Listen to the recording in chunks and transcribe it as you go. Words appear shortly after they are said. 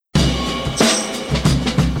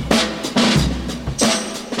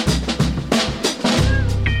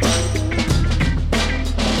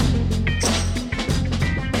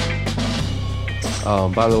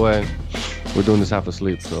By the way, we're doing this half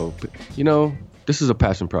asleep, so this is a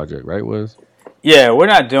passion project, right, Wiz? Yeah, we're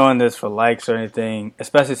not doing this for likes or anything,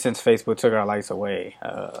 especially since Facebook took our likes away.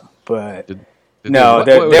 But Did no,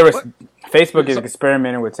 what? Facebook is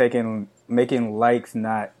experimenting with making likes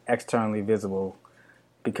not externally visible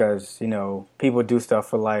because people do stuff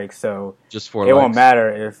for likes, so Just for it likes? won't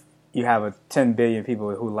matter if you have 10 billion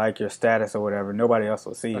people who like your status or whatever. Nobody else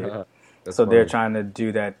will see it. That's So they're funny. trying to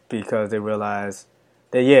do that because they realize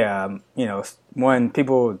that when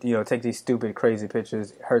people take these stupid crazy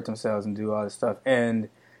pictures, hurt themselves and do all this stuff, and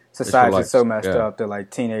society is so likes, messed yeah. up that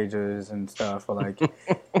like teenagers and stuff are like,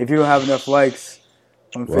 if you don't have enough likes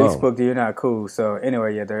on Wow. Facebook, then you're not cool. So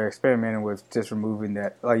anyway, yeah, they're experimenting with just removing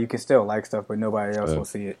that. Like you can still like stuff, but nobody else will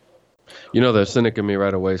see it. The cynic in me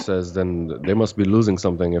right away says then they must be losing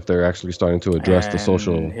something if they're actually starting to address the And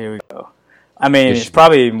social. here we go. I mean, it's issue.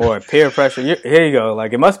 probably more peer pressure. Here you go.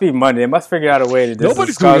 Like, it must be money. They must figure out a way to just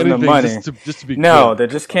Nobody's discard doing the anything money. just to be No, good. there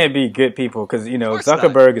just can't be good people because, course not.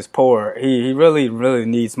 Zuckerberg is poor. He really, really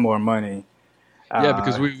needs more money. Yeah,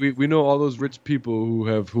 because we know all those rich people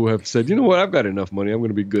who have said, you know what, I've got enough money, I'm going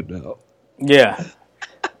to be good now. Yeah.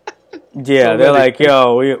 Yeah, they're like,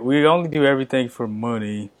 yo, we only do everything for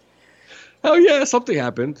money. Hell yeah, something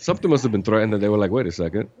happened. Something must have been threatened, and they were like, wait a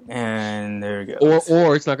second. And there you go.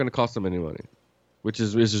 Or it's not going to cost them any money, which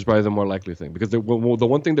is probably the more likely thing. Because the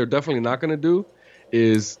one thing they're definitely not going to do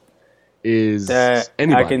is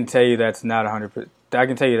anybody. I can tell you that's not 100%. I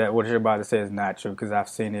can tell you that what you're about to say is not true because I've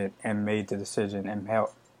seen it and made the decision and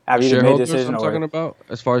helped. I've either made the Shareholders, decision I'm or talking about,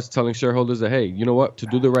 as far as telling shareholders that, hey, you know what, to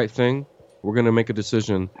do the right thing, we're going to make a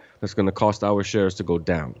decision that's going to cost our shares to go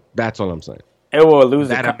down. That's all I'm saying. it will lose.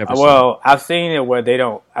 That I've never Well, I've seen it where they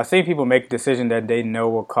don't. I've seen people make a decision that they know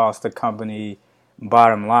will cost the company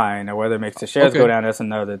bottom line, or whether it makes the shares go down. That's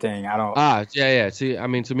another thing. I don't. Yeah. See, I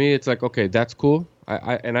mean, to me, it's like, okay, that's cool.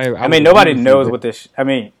 I mean, nobody knows what this. I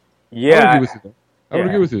mean, yeah. I would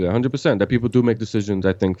agree with you there, 100%. That people do make decisions,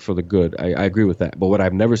 I think, for the good. I agree with that. But what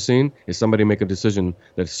I've never seen is somebody make a decision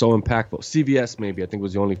that's so impactful. CVS, maybe, I think,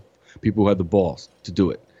 was the only people who had the balls to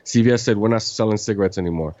do it. CVS said, we're not selling cigarettes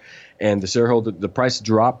anymore. And the price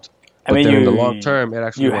dropped. But then in the long term, it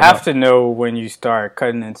actually you went have up. to know when you start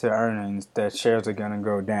cutting into earnings that shares are going to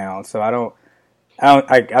go down. So I don't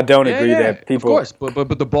agree that people. Of course,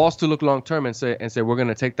 but the balls to look long term and say we're going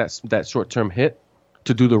to take that short term hit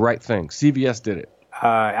to do the right thing. CVS did it.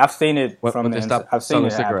 I've seen it When from they the. stopped I've seen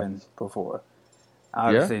it selling happen cigarettes. before.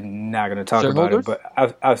 Obviously, not going to talk Shareholders? about it,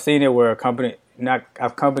 but I've seen it where companies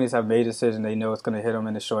have made a decision. They know it's going to hit them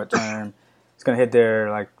in the short term. It's going to hit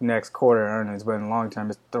their next quarter earnings, but in the long term,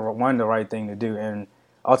 it's the right thing to do. And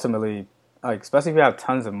ultimately, especially if you have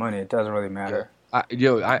tons of money, it doesn't really matter.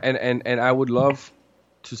 And I would love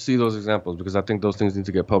to see those examples because I think those things need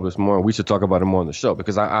to get published more, and we should talk about it more on the show.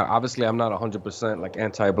 Because I obviously I'm not 100%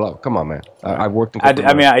 anti-blah. Come on, man. I've worked in. I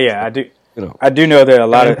do. I do know that a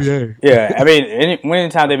lot of NBA. I mean,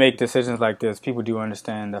 anytime they make decisions like this, people do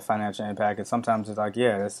understand the financial impact, and sometimes it's like,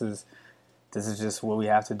 yeah, this is just what we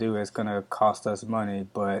have to do. It's going to cost us money,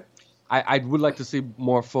 but I would like to see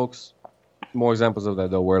more examples of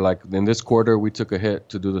that though, where in this quarter we took a hit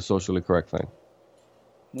to do the socially correct thing.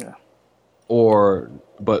 Yeah.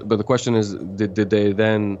 But the question is, did they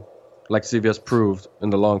then, like CVS proved, in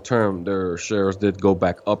the long term, their shares did go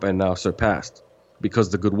back up and now surpassed because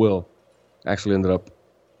the goodwill actually ended up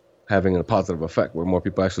having a positive effect where more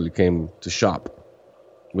people actually came to shop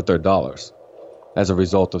with their dollars as a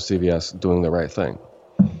result of CVS doing the right thing.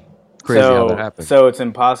 Crazy how that happened. So it's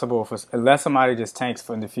impossible unless somebody just tanks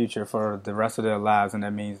in the future for the rest of their lives, and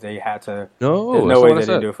that means they had to. No, there's no way that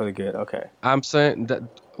they do it for the good. Okay. I'm saying that.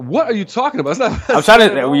 What are you talking about? It's not. I'm trying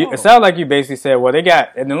to. It sounds like you basically said, well, they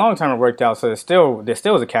got in the long term it worked out, so there still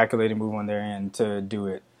was a calculated move on their end to do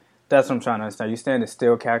it. That's what I'm trying to understand. You saying it's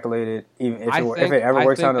still calculated, even if it ever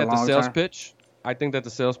works out in the long term? I think that the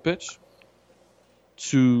sales pitch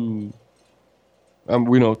to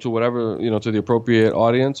to whatever, to the appropriate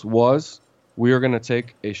audience was, we are going to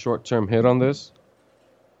take a short-term hit on this,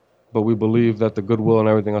 but we believe that the goodwill and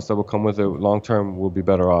everything else that will come with it long-term will be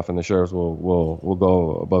better off and the shares will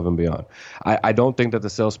go above and beyond. I don't think that the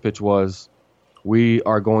sales pitch was, we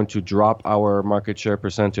are going to drop our market share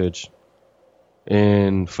percentage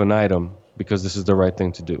in infinitum because this is the right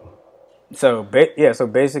thing to do. So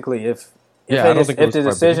basically, if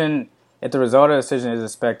the result of the decision is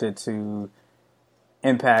expected to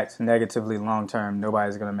impact negatively long term,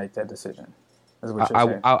 nobody's going to make that decision. That's what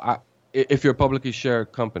you're saying. If you're a publicly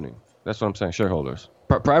shared company, that's what I'm saying. Shareholders,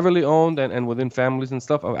 privately owned and within families and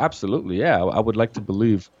stuff. Absolutely, yeah. I would like to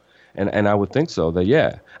believe And I would think so. That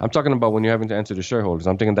yeah, I'm talking about when you're having to answer to shareholders.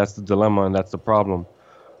 I'm thinking that's the dilemma and that's the problem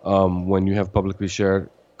when you have publicly shared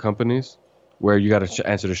companies where you got to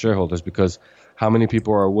answer to shareholders, because how many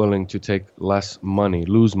people are willing to take less money,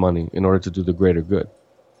 lose money in order to do the greater good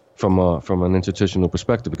from an institutional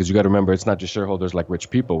perspective? Because you got to remember, it's not just shareholders like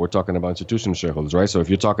rich people. We're talking about institutional shareholders, right? So if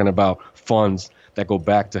you're talking about funds that go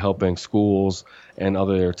back to helping schools and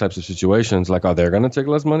other types of situations, like, are they going to take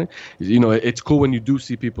less money? You know, it's cool when you do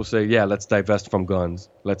see people say, yeah, let's divest from guns,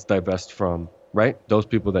 let's divest from, right? Those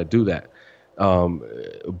people that do that.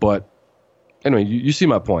 But anyway, you see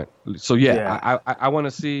my point. So yeah. I want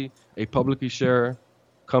to see a publicly shared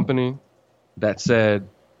company that said,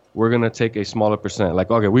 we're going to take a smaller percent.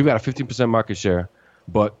 Like, okay, we've got a 15% market share,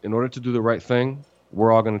 but in order to do the right thing,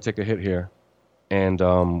 we're all going to take a hit here. And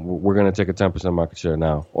we're going to take a 10% market share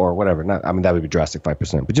now, or whatever. I mean, that would be drastic,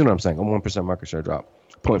 5%. But you know what I'm saying? A 1% market share drop,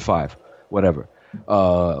 0.5, whatever.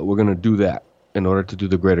 We're going to do that in order to do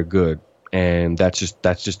the greater good. And that's just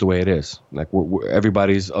the way it is. Like,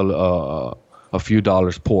 everybody's a few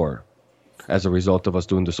dollars poor as a result of us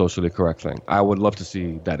doing the socially correct thing. I would love to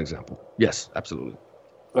see that example. Yes, absolutely.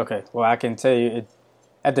 Okay, well, I can tell you,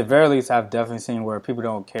 at the very least, I've definitely seen where people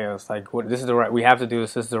don't care. It's like, this is the right, we have to do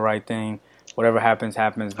this. This is the right thing. Whatever happens,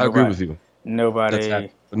 happens. I agree with you. Nobody.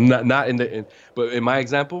 Not but in my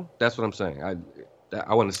example, that's what I'm saying.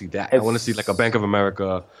 I want to see that. I want to see like a Bank of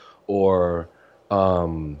America, or,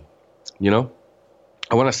 you know,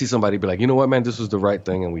 I want to see somebody be like, you know what, man, this was the right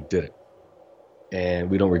thing, and we did it, and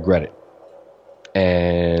we don't regret it.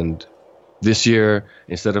 And this year,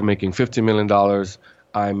 instead of making $15 million,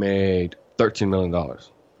 I made $13 million. Or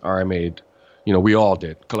I made, you know, we all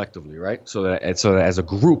did collectively, right? So that as a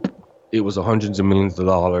group, it was hundreds of millions of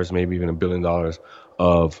dollars, maybe even $1 billion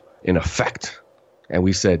of in effect. And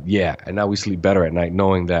we said, yeah, and now we sleep better at night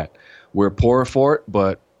knowing that we're poorer for it,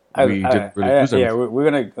 but we didn't really lose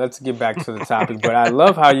anything. Yeah, let's get back to the topic. But I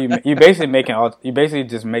love how you basically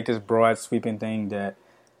just make this broad sweeping thing that.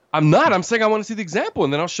 I'm not. I'm saying I want to see the example,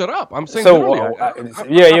 and then I'll shut up. I'm saying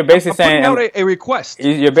you're basically saying I'm putting out a request.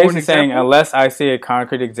 You're basically saying unless I see a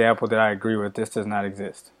concrete example that I agree with, this does not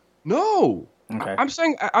exist. No. Okay. I'm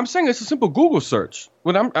saying it's a simple Google search.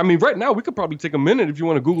 I mean, right now we could probably take a minute if you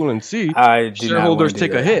want to Google and see shareholders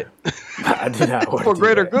take a hit. I do not want for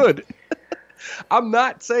greater good. I'm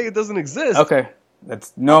not saying it doesn't exist. Okay.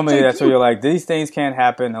 That's where you're like, these things can't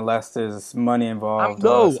happen unless there's money involved.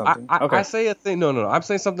 I say a thing. No. I'm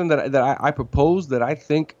saying something that I propose that I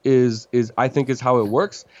think is how it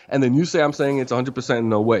works, and then you say I'm saying it's 100%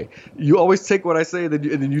 no way. You always take what I say, and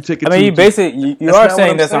then you take it. I mean, you basically you are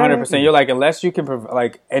saying that's 100%. You're like, unless you can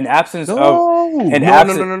like in absence of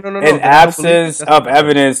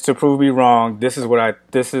evidence to prove me wrong, this is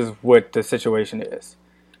what the situation is.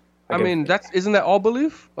 I mean, isn't that all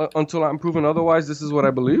belief? Until I'm proven otherwise, this is what I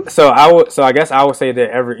believe. So I guess I would say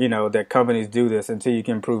that that companies do this until you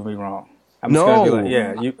can prove me wrong. I'm just gonna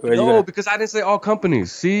be like, because I didn't say all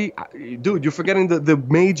companies. See, dude, you're forgetting the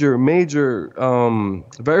major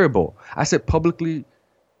variable. I said publicly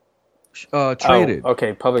traded.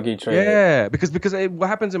 Okay, publicly traded. Yeah, because what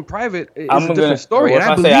happens in private is a different story.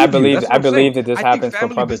 Well, I believe that this happens for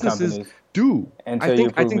public companies.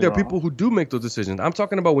 I think there are people who do make those decisions. I'm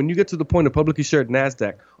talking about when you get to the point of publicly shared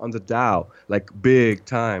NASDAQ on the Dow, like big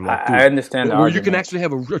time. Like, I understand where you can actually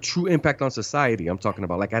have a true impact on society. I'm talking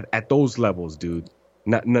about like at those levels, dude.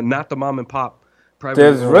 Not the mom and pop private.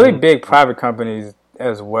 There's really big private companies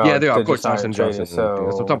as well. Yeah, they are. Of course, Johnson & Johnson.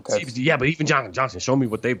 Yeah, but even Johnson & Johnson, show me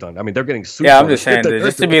what they've done. I mean, they're getting sued. Yeah, I'm just saying that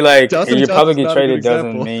just to be like, you're publicly traded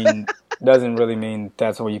doesn't really mean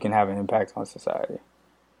that's where you can have an impact on society.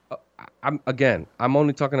 I'm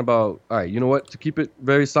only talking about, all right, you know what? To keep it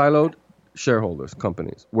very siloed, shareholders,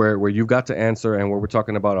 companies, where you've got to answer, and where we're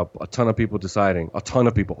talking about a ton of people deciding, a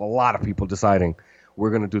lot of people deciding we're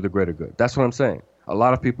going to do the greater good. That's what I'm saying. A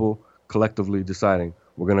lot of people collectively deciding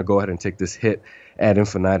we're going to go ahead and take this hit ad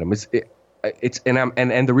infinitum.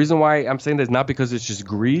 And the reason why I'm saying that is not because it's just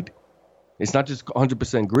greed. It's not just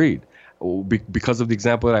 100% greed. Because of the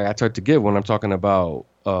example that I tried to give when I'm talking about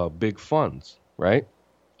big funds, right?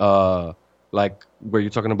 Like where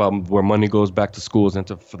you're talking about where money goes back to schools and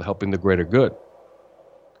for helping the greater good.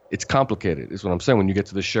 It's complicated, is what I'm saying, when you get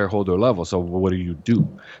to the shareholder level. So what do you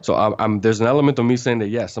do? So there's an element of me saying that,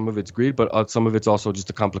 yes, some of it's greed, but some of it's also just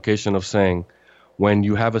a complication of saying when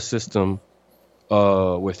you have a system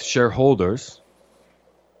with shareholders,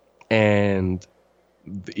 and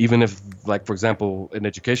even if, like, for example, an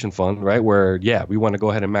education fund, right, where, yeah, we want to go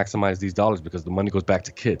ahead and maximize these dollars because the money goes back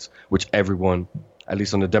to kids, which everyone, at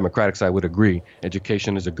least on the Democratic side, would agree.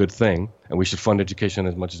 Education is a good thing, and we should fund education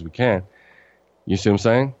as much as we can. You see what I'm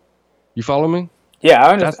saying? You follow me? Yeah,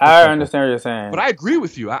 I That's understand what you're saying. But I agree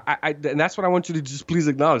with you. And that's what I want you to just please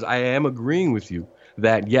acknowledge. I am agreeing with you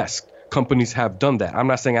that yes, companies have done that. I'm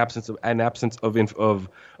not saying absence of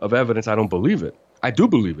evidence. I don't believe it. I do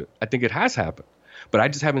believe it. I think it has happened, but I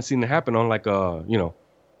just haven't seen it happen on like Got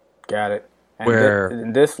it. And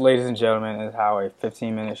where this, ladies and gentlemen, is how a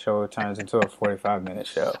 15-minute show turns into a 45-minute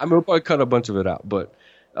show. I mean, we'll probably cut a bunch of it out, but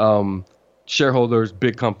shareholders,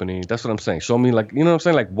 big company. That's what I'm saying. Show me like, you know what I'm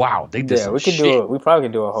saying? Like, wow, they did some shit. We probably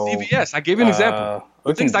could do a whole CVS. I gave you an example.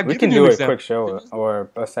 We can do a quick show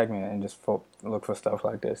or a segment and just look for stuff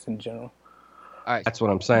like this in general. All right, that's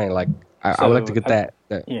what I'm saying. Like, I would like to get that.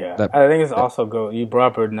 I think it's also good. You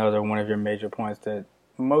brought up another one of your major points that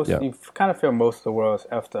you kind of feel most of the world is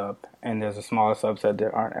effed up, and there's a smaller subset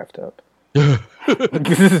that aren't effed up.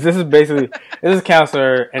 this is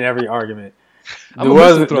counselor in every argument. The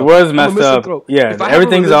world's messed up. Yeah,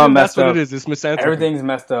 everything's all messed up. That's what it is. It's misanthropy. Everything's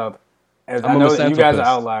messed up. I know that you guys are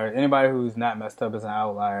outliers. Anybody who's not messed up is an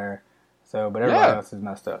outlier. But everybody else is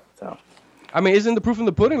messed up. So, I mean, isn't the proof in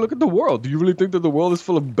the pudding? Look at the world. Do you really think that the world is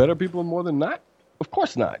full of better people more than not? Of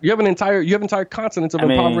course not. You have entire continents of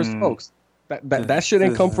impoverished folks. That shit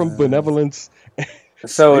ain't come from benevolence.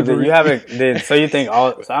 So you think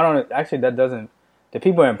all? So I don't actually. That doesn't. The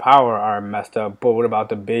people in power are messed up, but what about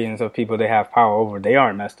the billions of people they have power over? They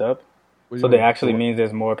aren't messed up. So that actually means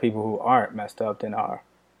there's more people who aren't messed up than are.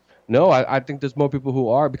 No, I think there's more people who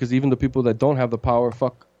are, because even the people that don't have the power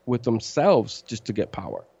fuck with themselves just to get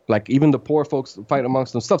power. Like even the poor folks fight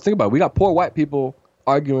amongst themselves. Think about it. We got poor white people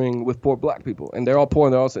arguing with poor black people, and they're all poor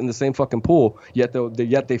and they're all in the same fucking pool. Yet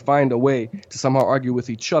they find a way to somehow argue with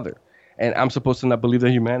each other. And I'm supposed to not believe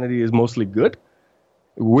that humanity is mostly good?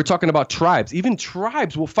 We're talking about tribes. Even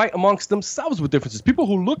tribes will fight amongst themselves with differences. People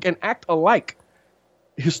who look and act alike,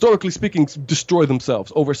 historically speaking, destroy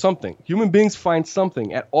themselves over something. Human beings find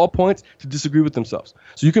something at all points to disagree with themselves.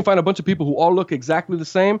 So you can find a bunch of people who all look exactly the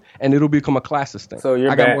same, and it'll become a classist thing. So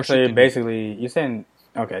you're saying,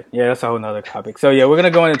 okay, yeah, that's a whole nother topic. So yeah, we're going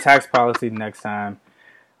to go into tax policy next time.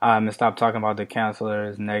 And stop talking about the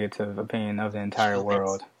counselor's negative opinion of the entire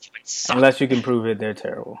world. Unless you can prove it, they're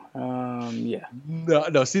terrible. Yeah.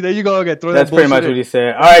 No. See, there you go. Okay, that's pretty much what he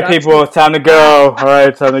said. All right, people, it's time to go. All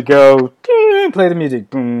right, time to go. Play the music.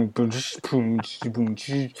 Boom, boom, boom, boom,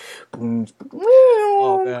 boom.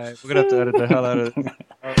 Oh man, we're gonna have to edit the hell out of it.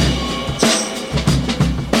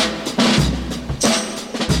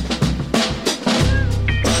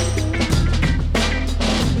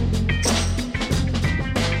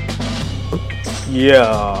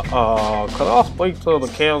 Yeah, could I speak to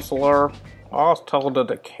the counselor? I was told that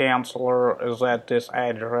the counselor is at this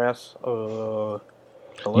address. You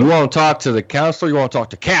want to talk to the counselor? You want to talk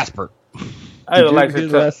to Casper? I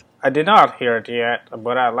did not hear it yet,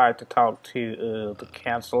 but I'd like to talk to the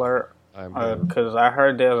counselor because I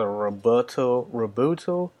heard there's a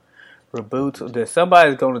rebuttal. That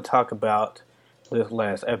somebody's going to talk about this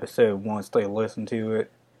last episode once they listen to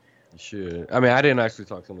it. Sure. I mean, I didn't actually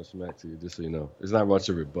talk so much smack to you, just so you know. It's not much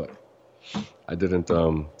of it, but I didn't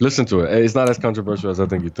listen to it. It's not as controversial as I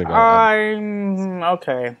think you think.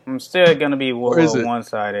 Okay. I'm still gonna be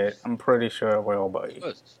one-sided. I'm pretty sure it will be.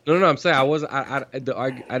 No. I'm saying I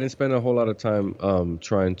didn't spend a whole lot of time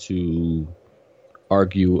trying to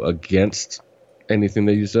argue against anything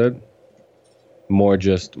that you said. More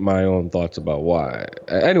just my own thoughts about why.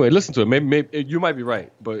 Anyway, listen to it. Maybe you might be right,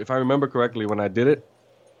 but if I remember correctly, when I did it,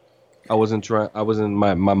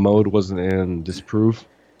 my mode wasn't in disprove.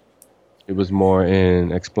 It was more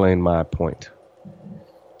in explain my point.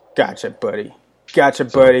 Gotcha, buddy.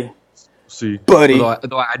 See, buddy.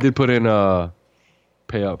 Though I did put in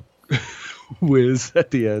pay up whiz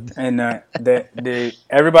at the end. And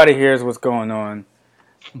everybody hears what's going on.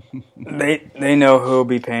 They know who'll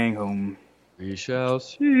be paying whom. We shall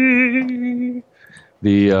see.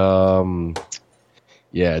 Yeah,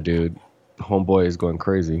 dude, homeboy is going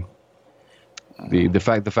crazy. The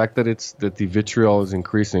fact that the vitriol is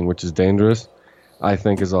increasing, which is dangerous, I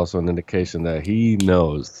think is also an indication that he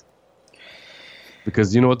knows.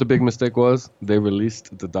 Because you know what the big mistake was? They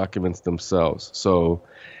released the documents themselves. So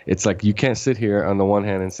it's like you can't sit here on the one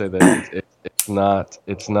hand and say that it's not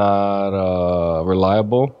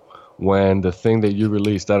reliable when the thing that you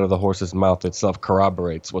released out of the horse's mouth itself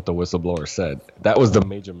corroborates what the whistleblower said. That was the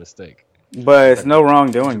major mistake. But it's no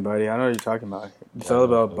wrongdoing, buddy. I know what you're talking about. It's all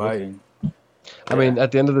about biting. I mean,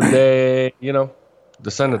 at the end of the day, you know,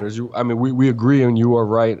 the senators. We agree, and you are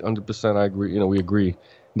right, 100%. I agree. You know, we agree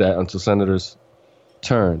that until senators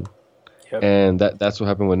turn, and that's what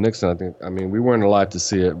happened with Nixon. We weren't alive to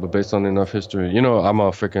see it, but based on enough history, you know, I'm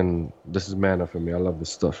a freaking. This is manna for me. I love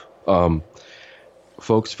this stuff.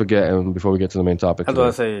 folks forget, and before we get to the main topic, I was going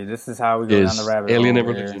to say, this is how we go down the rabbit hole. Alien and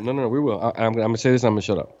religion. No, we will. I'm going to say this, I'm going to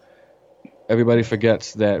shut up. Everybody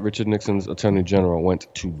forgets that Richard Nixon's attorney general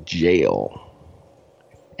went to jail.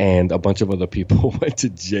 And a bunch of other people went to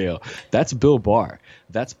jail. That's Bill Barr.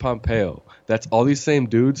 That's Pompeo. That's all these same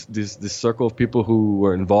dudes, this circle of people who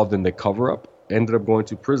were involved in the cover-up ended up going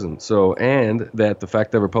to prison. So, and that the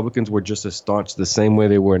fact that Republicans were just as staunch the same way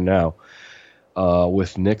they were now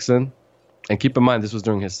with Nixon. And keep in mind, this was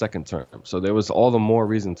during his second term. So there was all the more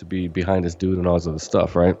reason to be behind this dude and all this other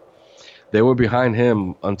stuff, right? They were behind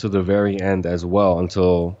him until the very end as well,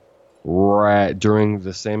 until right during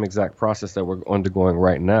the same exact process that we're undergoing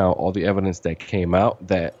right now. All the evidence that came out,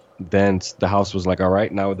 that then the House was like, all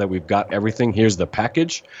right, now that we've got everything, here's the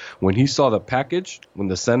package. When he saw the package, when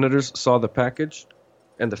the senators saw the package,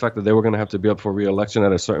 and the fact that they were going to have to be up for re-election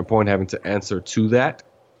at a certain point, having to answer to that,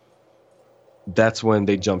 that's when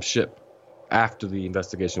they jumped ship after the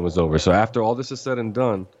investigation was over. So after all this is said and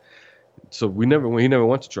done, so he never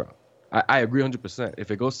went to trial. I agree 100%.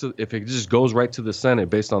 If it just goes right to the Senate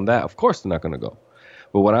based on that, of course they're not going to go.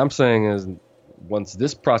 But what I'm saying is, once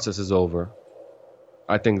this process is over,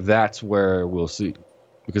 I think that's where we'll see,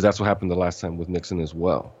 because that's what happened the last time with Nixon as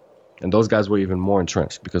well, and those guys were even more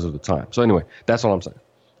entrenched because of the time. So anyway, that's all I'm saying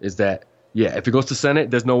is that if it goes to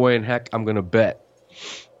Senate, there's no way in heck I'm gonna bet.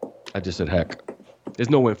 I just said heck. There's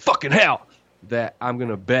no way in fucking hell that I'm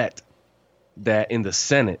gonna bet that in the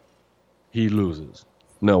Senate he loses.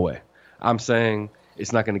 No way. I'm saying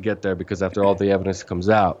it's not going to get there because after all the evidence comes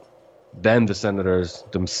out, then the senators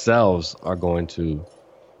themselves are going to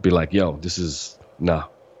be like, yo, this is nah.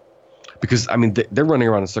 Because, I mean, they're running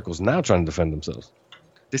around in circles now trying to defend themselves.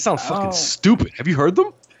 They sound fucking stupid. Have you heard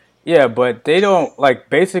them? Yeah, but they don't,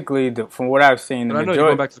 like, basically, from what I've seen, but I know you're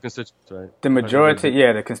going back to the constituents, right? The majority,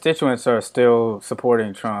 the constituents are still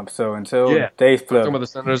supporting Trump. So until they flip,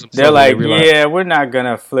 the they're like, we're not going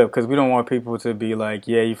to flip because we don't want people to be like,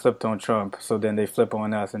 you flipped on Trump. So then they flip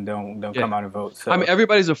on us and don't come out and vote. So. I mean,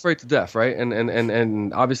 everybody's afraid to death, right?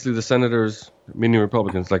 And obviously the senators, meaning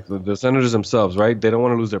Republicans, like the senators themselves, right? They don't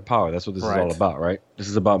want to lose their power. That's what this is all about, right? This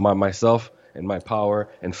is about myself and my power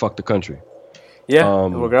and fuck the country. Yeah,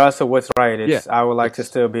 regardless of what's right, I would like to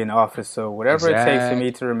still be in office. So whatever it takes for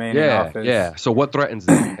me to remain in office. Yeah. So what threatens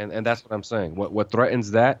that? and that's what I'm saying. What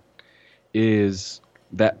threatens that is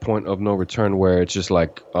that point of no return where it's just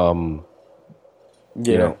like, you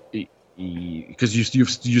know, because you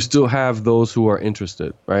still have those who are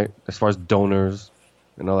interested, right? As far as donors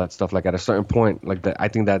and all that stuff. Like at a certain point, like that, I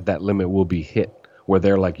think that limit will be hit where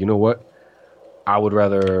they're like, you know what, I would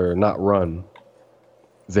rather not run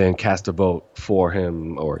than cast a vote for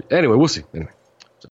him. Or anyway, we'll see. Anyway.